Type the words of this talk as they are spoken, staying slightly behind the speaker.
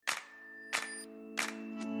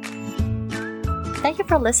Thank you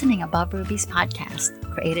for listening Above Ruby's podcast,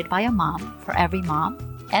 created by a mom for every mom,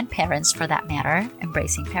 and parents for that matter,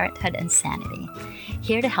 embracing parenthood and sanity.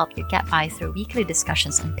 Here to help you get by through weekly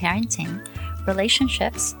discussions on parenting,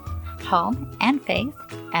 relationships, home, and faith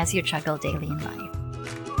as you juggle daily in life.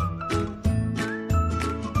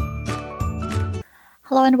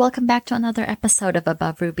 Hello and welcome back to another episode of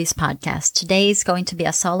Above Ruby's podcast. Today is going to be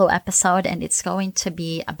a solo episode, and it's going to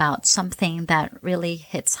be about something that really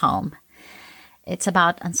hits home. It's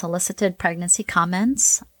about unsolicited pregnancy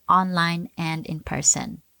comments, online and in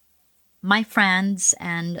person. My friends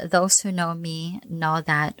and those who know me know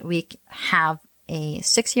that we have a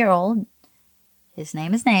 6-year-old. His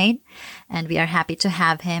name is Nate, and we are happy to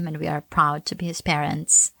have him, and we are proud to be his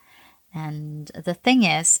parents. And the thing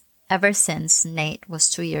is, ever since Nate was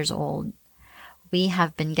 2 years old, we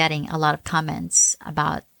have been getting a lot of comments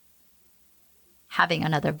about having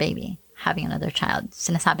another baby, having another child.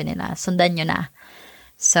 Sinasabi nila, sundan nyo na.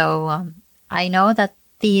 So I know that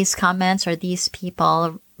these comments or these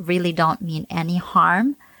people really don't mean any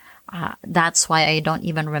harm. That's why I don't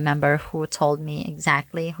even remember who told me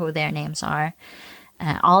exactly who their names are.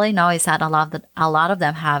 All I know is that a lot of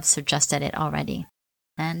them have suggested it already.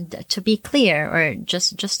 And to be clear, or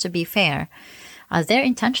just to be fair, their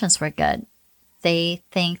intentions were good. They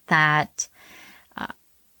think that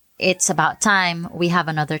it's about time we have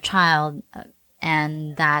another child,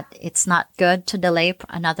 and that it's not good to delay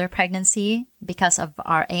another pregnancy because of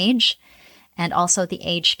our age and also the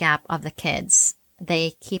age gap of the kids.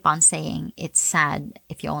 They keep on saying it's sad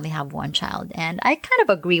if you only have one child. And I kind of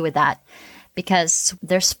agree with that because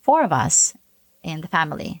there's 4 of us in the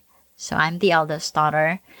family. So I'm the eldest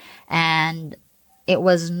daughter, and it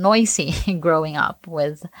was noisy growing up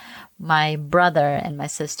with my brother and my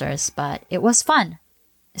sisters, but it was fun,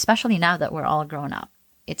 especially now that we're all grown up.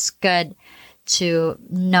 It's good to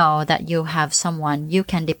know that you have someone you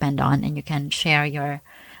can depend on and you can share your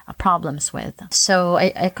problems with. So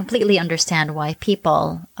I completely understand why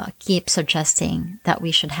people keep suggesting that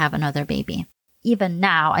we should have another baby. Even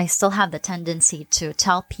now, I still have the tendency to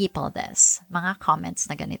tell people this. Mga comments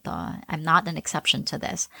na ganito. I'm not an exception to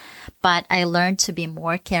this. But I learned to be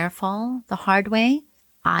more careful the hard way.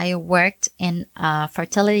 I worked in a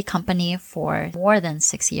fertility company for more than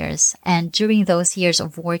 6 years. And during those years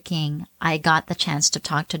of working, I got the chance to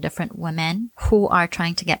talk to different women who are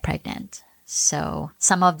trying to get pregnant. So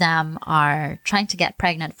some of them are trying to get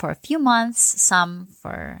pregnant for a few months, some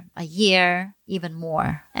for a year, even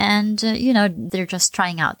more. And, they're just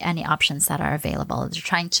trying out any options that are available. They're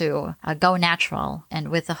trying to go natural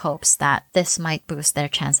and with the hopes that this might boost their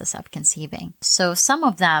chances of conceiving. So some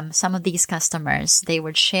of these customers, they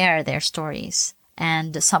would share their stories.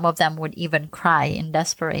 And some of them would even cry in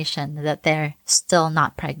desperation that they're still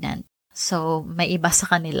not pregnant. So may iba sa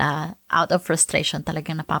kanila, out of frustration,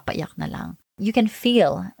 talagang napapaiyak na lang. You can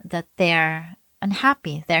feel that they're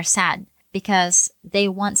unhappy, they're sad, because they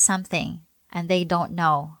want something and they don't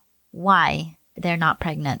know why they're not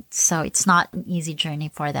pregnant. So it's not an easy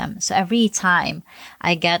journey for them. So every time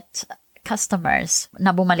I get customers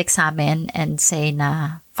na bumalik sa amin and say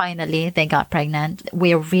na finally they got pregnant,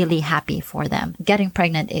 we're really happy for them. Getting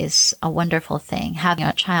pregnant is a wonderful thing. Having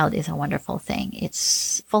a child is a wonderful thing.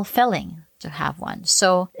 It's fulfilling to have one.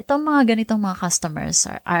 So itong mga ganitong mga customers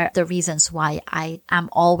are the reasons why I am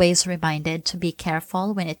always reminded to be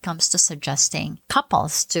careful when it comes to suggesting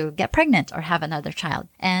couples to get pregnant or have another child.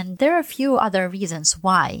 And there are a few other reasons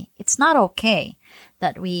why it's not okay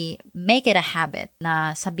that we make it a habit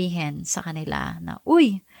na sabihin sa kanila na,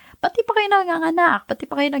 uy, pati pa kayo nanganganak, pati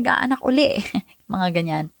pa kayo nag-aanak uli. Mga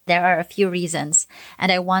ganyan. There are a few reasons,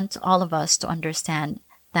 and I want all of us to understand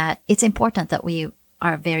that it's important that we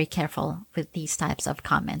are very careful with these types of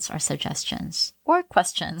comments or suggestions or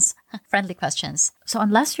questions, friendly questions. So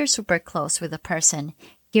unless you're super close with a person,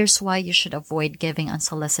 here's why you should avoid giving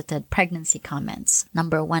unsolicited pregnancy comments.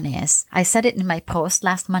 Number 1 is, I said it in my post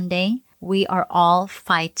last Monday, we are all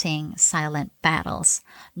fighting silent battles.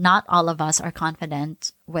 Not all of us are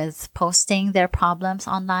confident with posting their problems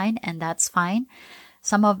online, and that's fine.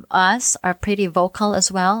 Some of us are pretty vocal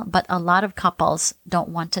as well, but a lot of couples don't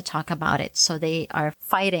want to talk about it, so they are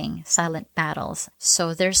fighting silent battles.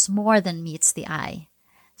 So there's more than meets the eye.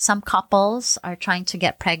 Some couples are trying to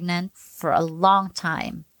get pregnant for a long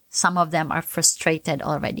time. Some of them are frustrated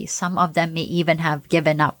already. Some of them may even have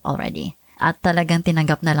given up already. At talagang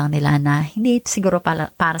tinanggap na lang nila na hindi siguro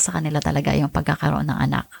para sa kanila talaga yung pagkakaroon ng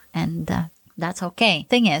anak. And that's okay.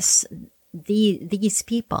 Thing is, these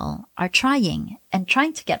people are trying, and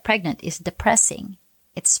trying to get pregnant is depressing.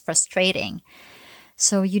 It's frustrating.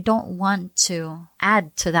 So you don't want to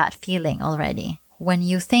add to that feeling already. when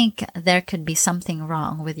you think there could be something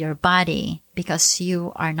wrong with your body because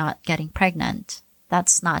you are not getting pregnant,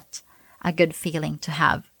 that's not a good feeling to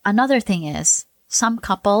have. Another thing is, some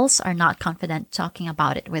couples are not confident talking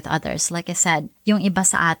about it with others. Like I said, yung iba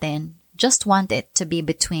sa atin just want it to be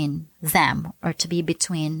between them or to be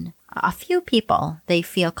between a few people they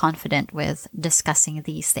feel confident with discussing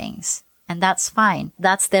these things. And that's fine.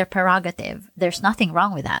 That's their prerogative. There's nothing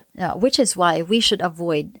wrong with that, which is why we should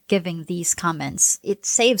avoid giving these comments. It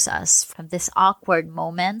saves us from these awkward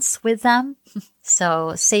moments with them.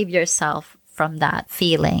 So save yourself from that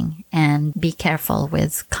feeling and be careful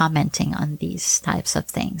with commenting on these types of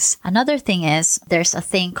things. Another thing is there's a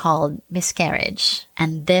thing called miscarriage,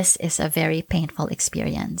 and this is a very painful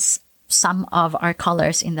experience. Some of our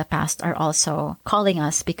callers in the past are also calling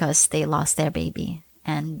us because they lost their baby.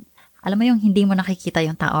 And alam mo yung hindi mo nakikita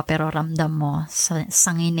yung tao pero ramdam mo sa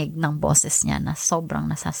sanginig ng boses niya na sobrang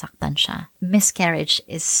nasasaktan siya. Miscarriage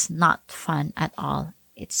is not fun at all.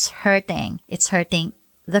 It's hurting. It's hurting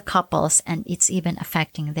the couples, and it's even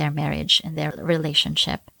affecting their marriage and their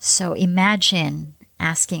relationship. So imagine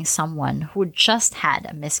asking someone who just had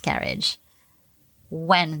a miscarriage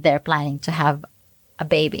when they're planning to have a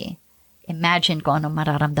baby. Imagine kung ano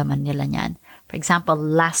mararamdaman nila niyan. For example,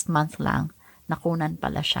 last month lang, nakunan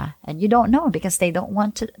pala siya. And you don't know because they don't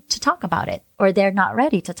want to talk about it. Or they're not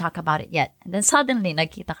ready to talk about it yet. And then suddenly,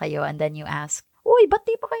 nagkita kayo and then you ask, uy, ba't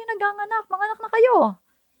di pa kayo naganganak? Manganak na kayo.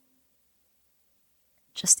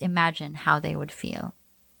 Just imagine how they would feel.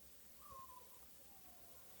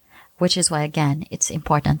 Which is why, again, it's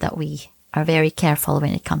important that we are very careful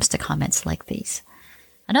when it comes to comments like these.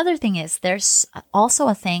 Another thing is there's also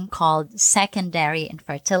a thing called secondary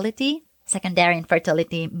infertility. Secondary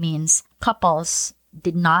infertility means couples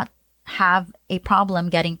did not have a problem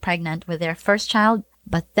getting pregnant with their first child,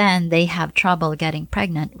 but then they have trouble getting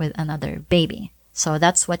pregnant with another baby. So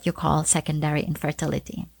that's what you call secondary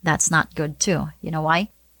infertility. That's not good too. You know why?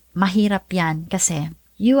 Mahirap yan kasi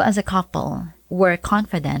you as a couple were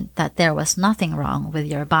confident that there was nothing wrong with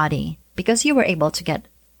your body because you were able to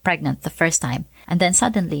get pregnant the first time. And then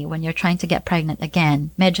suddenly, when you're trying to get pregnant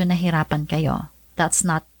again, medyo nahirapan kayo. That's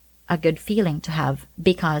not a good feeling to have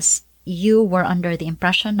because you were under the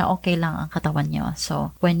impression na okay lang ang katawan nyo.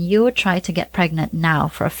 So when you try to get pregnant now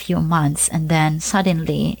for a few months and then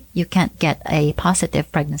suddenly you can't get a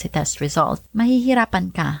positive pregnancy test result,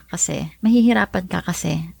 mahihirapan ka kasi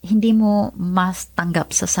hindi mo mas tanggap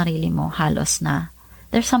sa sarili mo halos na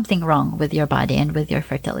there's something wrong with your body and with your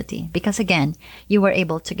fertility because again, you were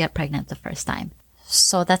able to get pregnant the first time.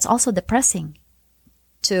 So that's also depressing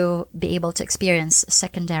to be able to experience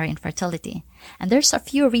secondary infertility. And there's a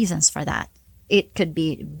few reasons for that. It could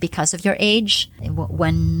be because of your age.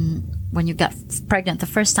 When you got pregnant the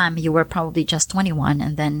first time, you were probably just 21.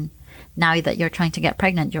 And then now that you're trying to get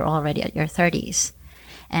pregnant, you're already at your 30s.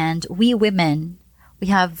 And we women,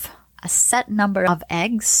 we have a set number of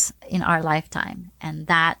eggs in our lifetime. And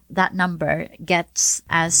that number gets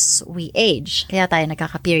as we age. Kaya tayo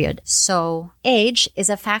nagkaka-period. So age is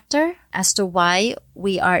a factor as to why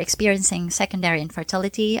we are experiencing secondary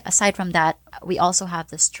infertility. Aside from that, we also have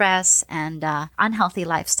the stress and unhealthy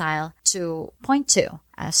lifestyle to point to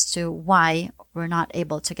as to why we're not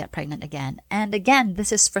able to get pregnant again. And again,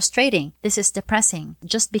 this is frustrating. This is depressing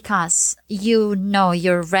just because you know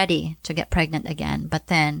you're ready to get pregnant again, but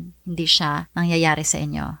then hindi siya nangyayari sa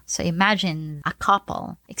inyo. So imagine a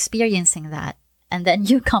couple experiencing that and then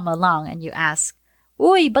you come along and you ask,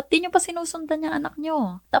 uy, ba't di nyo pa sinusundan yung anak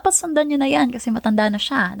nyo? Dapat sundan nyo na yan kasi matanda na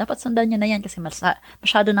siya. Dapat sundan nyo na yan kasi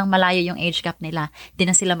masyado nang malayo yung age gap nila. Di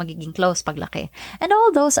na sila magiging close paglaki. And all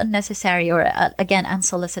those unnecessary or, again,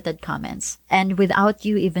 unsolicited comments. And without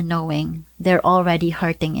you even knowing, they're already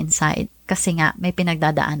hurting inside kasi nga may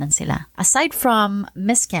pinagdadaanan sila. Aside from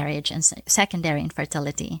miscarriage and secondary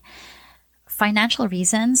infertility, financial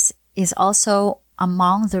reasons is also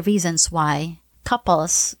among the reasons why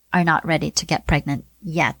couples are not ready to get pregnant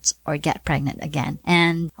yet or get pregnant again.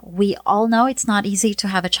 And we all know it's not easy to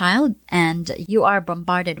have a child and you are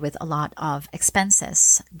bombarded with a lot of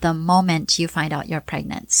expenses the moment you find out you're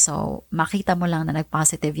pregnant. So makita mo lang na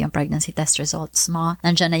nag-positive yung pregnancy test results mo.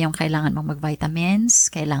 Nandiyan na yung kailangan mong mag-vitamins,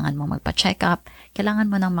 kailangan mong magpa-check up, kailangan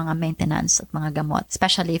mo ng mga maintenance at mga gamot,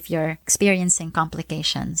 especially if you're experiencing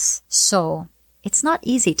complications. So it's not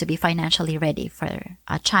easy to be financially ready for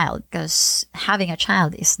a child because having a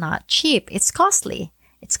child is not cheap. It's costly.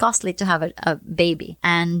 It's costly to have a baby.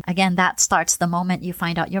 And again, that starts the moment you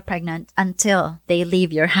find out you're pregnant until they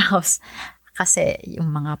leave your house. Kasi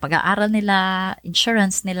yung mga pag-aaral nila,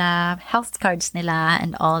 insurance nila, health cards nila,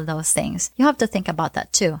 and all those things. You have to think about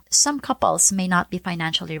that too. Some couples may not be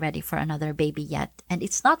financially ready for another baby yet. And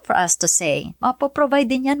it's not for us to say, mapoprovide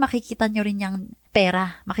din yan, makikita nyo rin yung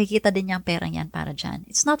pera. Makikita din yung pera yan para dyan.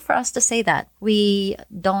 It's not for us to say that. We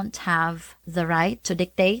don't have the right to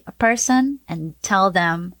dictate a person and tell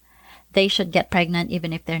them they should get pregnant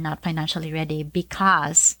even if they're not financially ready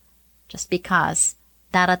just because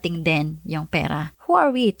darating din yung pera. Who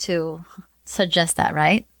are we to suggest that,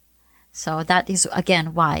 right? So that is,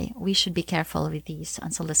 again, why we should be careful with these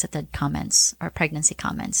unsolicited comments or pregnancy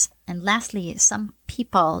comments. And lastly, some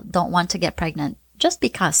people don't want to get pregnant just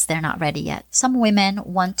because they're not ready yet. Some women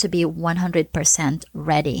want to be 100%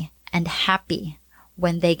 ready and happy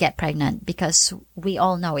when they get pregnant because we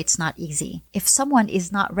all know it's not easy. If someone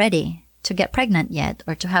is not ready to get pregnant yet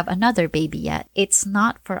or to have another baby yet, it's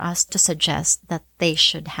not for us to suggest that they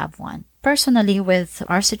should have one. Personally, with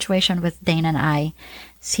our situation with Dane and I,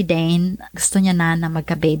 si Dane, gusto niya na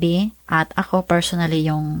magka-baby at ako personally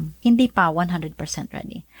yung hindi pa 100%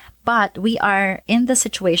 ready. But we are in the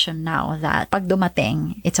situation now that pag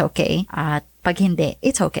dumating, it's okay. At pag hindi,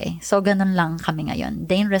 it's okay. So, ganun lang kami ngayon.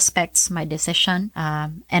 Dane respects my decision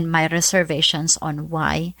and my reservations on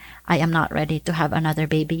why I am not ready to have another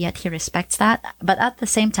baby yet. He respects that. But at the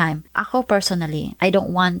same time, ako personally, I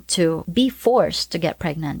don't want to be forced to get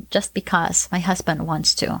pregnant just because my husband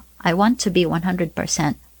wants to. I want to be 100%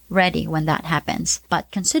 ready when that happens.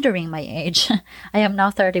 But considering my age, I am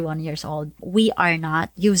now 31 years old. We are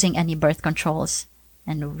not using any birth controls.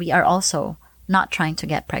 And we are also not trying to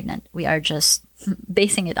get pregnant. We are just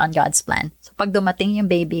basing it on God's plan. So pag dumating yung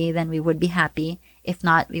baby, then we would be happy. If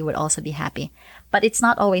not, we would also be happy. But it's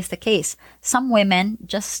not always the case. Some women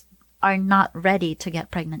just are not ready to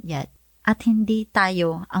get pregnant yet. At hindi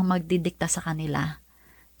tayo ang magdidikta sa kanila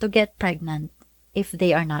to get pregnant if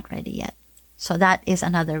they are not ready yet. So that is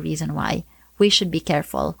another reason why we should be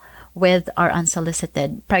careful with our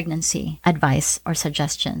unsolicited pregnancy advice or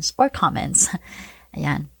suggestions or comments.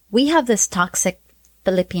 Ayan. We have this toxic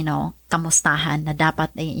Filipino kamustahan na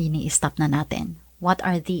dapat ay ini-stop na natin. What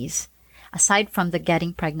are these? Aside from the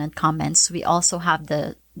getting pregnant comments, we also have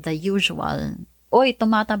the usual, oy,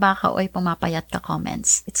 tumataba ka, oy, pumapayat ka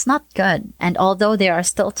comments. It's not good. And although there are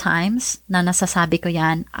still times na nasasabi ko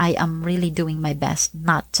yan, I am really doing my best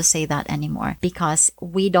not to say that anymore. Because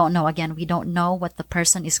we don't know what the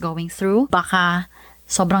person is going through. Baka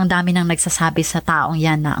sobrang dami nang nagsasabi sa taong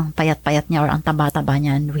yan na ang payat-payat niya or ang taba-taba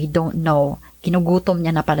niyan. We don't know. Ginugutom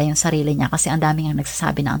niya na pala yung sarili niya kasi ang dami nang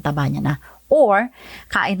nagsasabi na ang taba niya na. Or,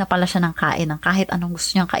 kain na pala siya ng kain ng kahit anong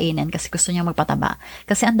gusto niyang kainin kasi gusto niyang magpataba.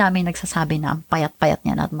 Kasi ang daming nagsasabi na ang payat-payat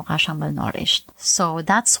niya na at mukha siyang malnourished. So,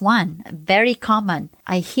 that's one. Very common.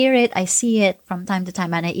 I hear it, I see it from time to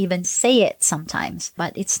time, and I even say it sometimes.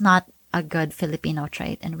 But it's not a good Filipino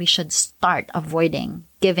trait, and we should start avoiding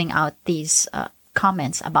giving out these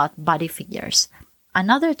comments about body figures.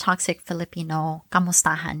 Another toxic Filipino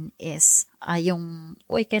kamustahan is yung,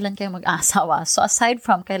 uy, kailan kayo mag-aasawa? So aside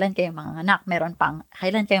from kailan kayo manganak, meron pang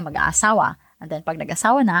kailan kayo mag-aasawa. And then pag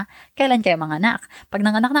nag-asawa na, kailan kayo manganak? Pag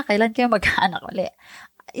nanganak na, kailan kayo mag-anak uli?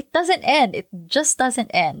 It doesn't end. It just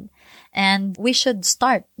doesn't end. And we should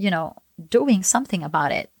start, doing something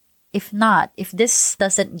about it. If not, if this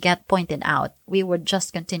doesn't get pointed out, we would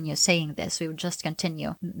just continue saying this. We would just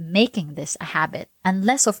continue making this a habit.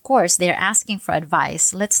 Unless, of course, they're asking for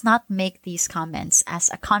advice, let's not make these comments as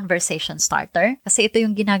a conversation starter. Kasi ito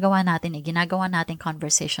yung ginagawa natin. Ginagawa natin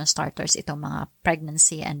conversation starters, itong mga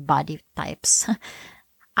pregnancy and body types.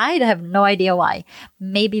 I have no idea why.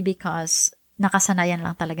 Maybe because nakasanayan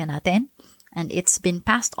lang talaga natin. And it's been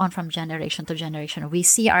passed on from generation to generation. We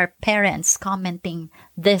see our parents commenting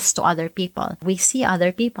this to other people. We see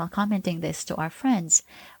other people commenting this to our friends.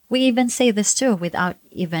 We even say this too without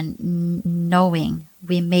even knowing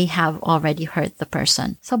we may have already hurt the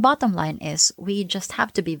person. So bottom line is we just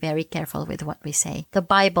have to be very careful with what we say. The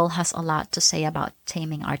Bible has a lot to say about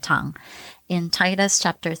taming our tongue. In Titus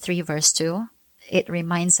chapter 3 verse 2, it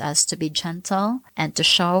reminds us to be gentle and to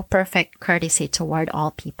show perfect courtesy toward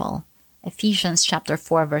all people. Ephesians chapter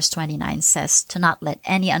 4 verse 29 says to not let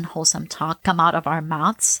any unwholesome talk come out of our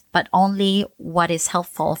mouths, but only what is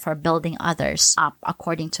helpful for building others up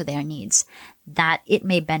according to their needs, that it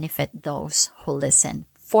may benefit those who listen.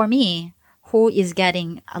 For me, who is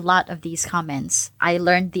getting a lot of these comments, I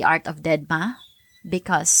learned the art of deadma.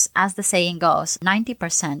 Because, as the saying goes,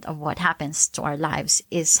 90% of what happens to our lives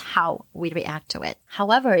is how we react to it.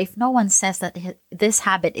 However, if no one says that this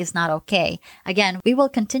habit is not okay, again, we will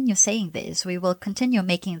continue saying this. We will continue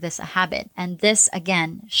making this a habit. And this,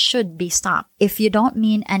 again, should be stopped. If you don't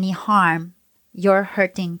mean any harm you're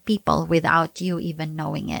hurting people without you even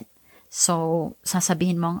knowing it. So,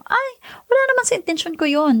 sasabihin mong, ay, wala naman sa intention ko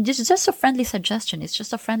yun. Just a friendly suggestion. It's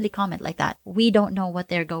just a friendly comment like that. We don't know what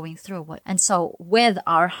they're going through. And so, with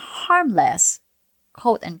our harmless,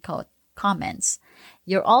 quote-unquote, comments,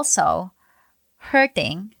 you're also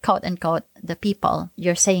hurting, quote-unquote, the people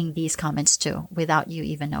you're saying these comments to without you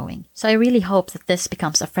even knowing. So I really hope that this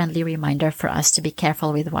becomes a friendly reminder for us to be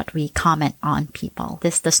careful with what we comment on people.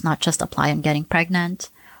 This does not just apply on getting pregnant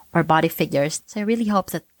or body figures. So I really hope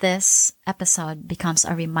that this episode becomes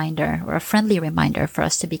a reminder or a friendly reminder for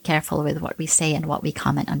us to be careful with what we say and what we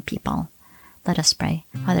comment on people. Let us pray.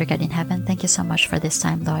 Father God in heaven, thank you so much for this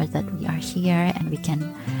time, Lord, that we are here and we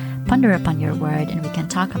can ponder upon your word and we can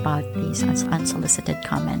talk about these unsolicited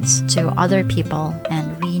comments to other people.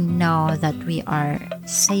 And we know that we are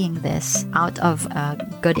saying this out of a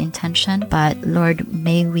good intention, but Lord,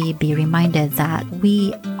 may we be reminded that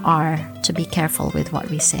we are to be careful with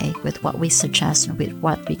what we say, with what we suggest, and with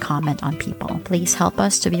what we comment on people. Please help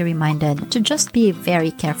us to be reminded to just be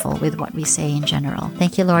very careful with what we say in general.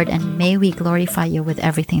 Thank you, Lord, and may we glorify you with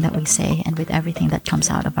everything that we say and with everything that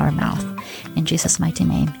comes out of our mouth. In Jesus' mighty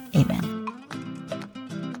name, amen.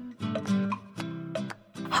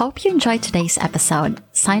 Hope you enjoyed today's episode.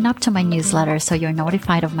 Sign up to my newsletter so you're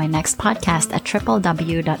notified of my next podcast at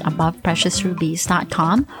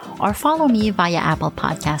www.abovepreciousrubies.com or follow me via Apple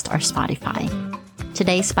Podcast or Spotify.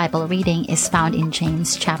 Today's Bible reading is found in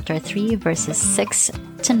James chapter 3 verses 6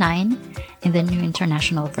 to 9 in the New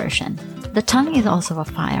International Version. The tongue is also a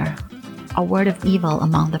fire, a word of evil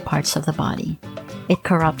among the parts of the body. It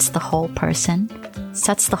corrupts the whole person,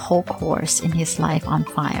 sets the whole course in his life on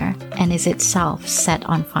fire, and is itself set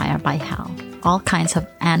on fire by hell. All kinds of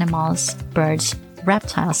animals, birds,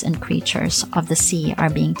 reptiles, and creatures of the sea are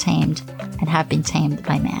being tamed and have been tamed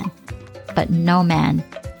by man. But no man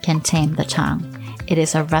can tame the tongue. It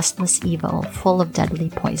is a restless evil full of deadly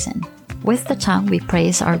poison. With the tongue we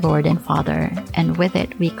praise our Lord and Father, and with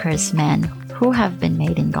it we curse men who have been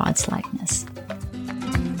made in God's likeness.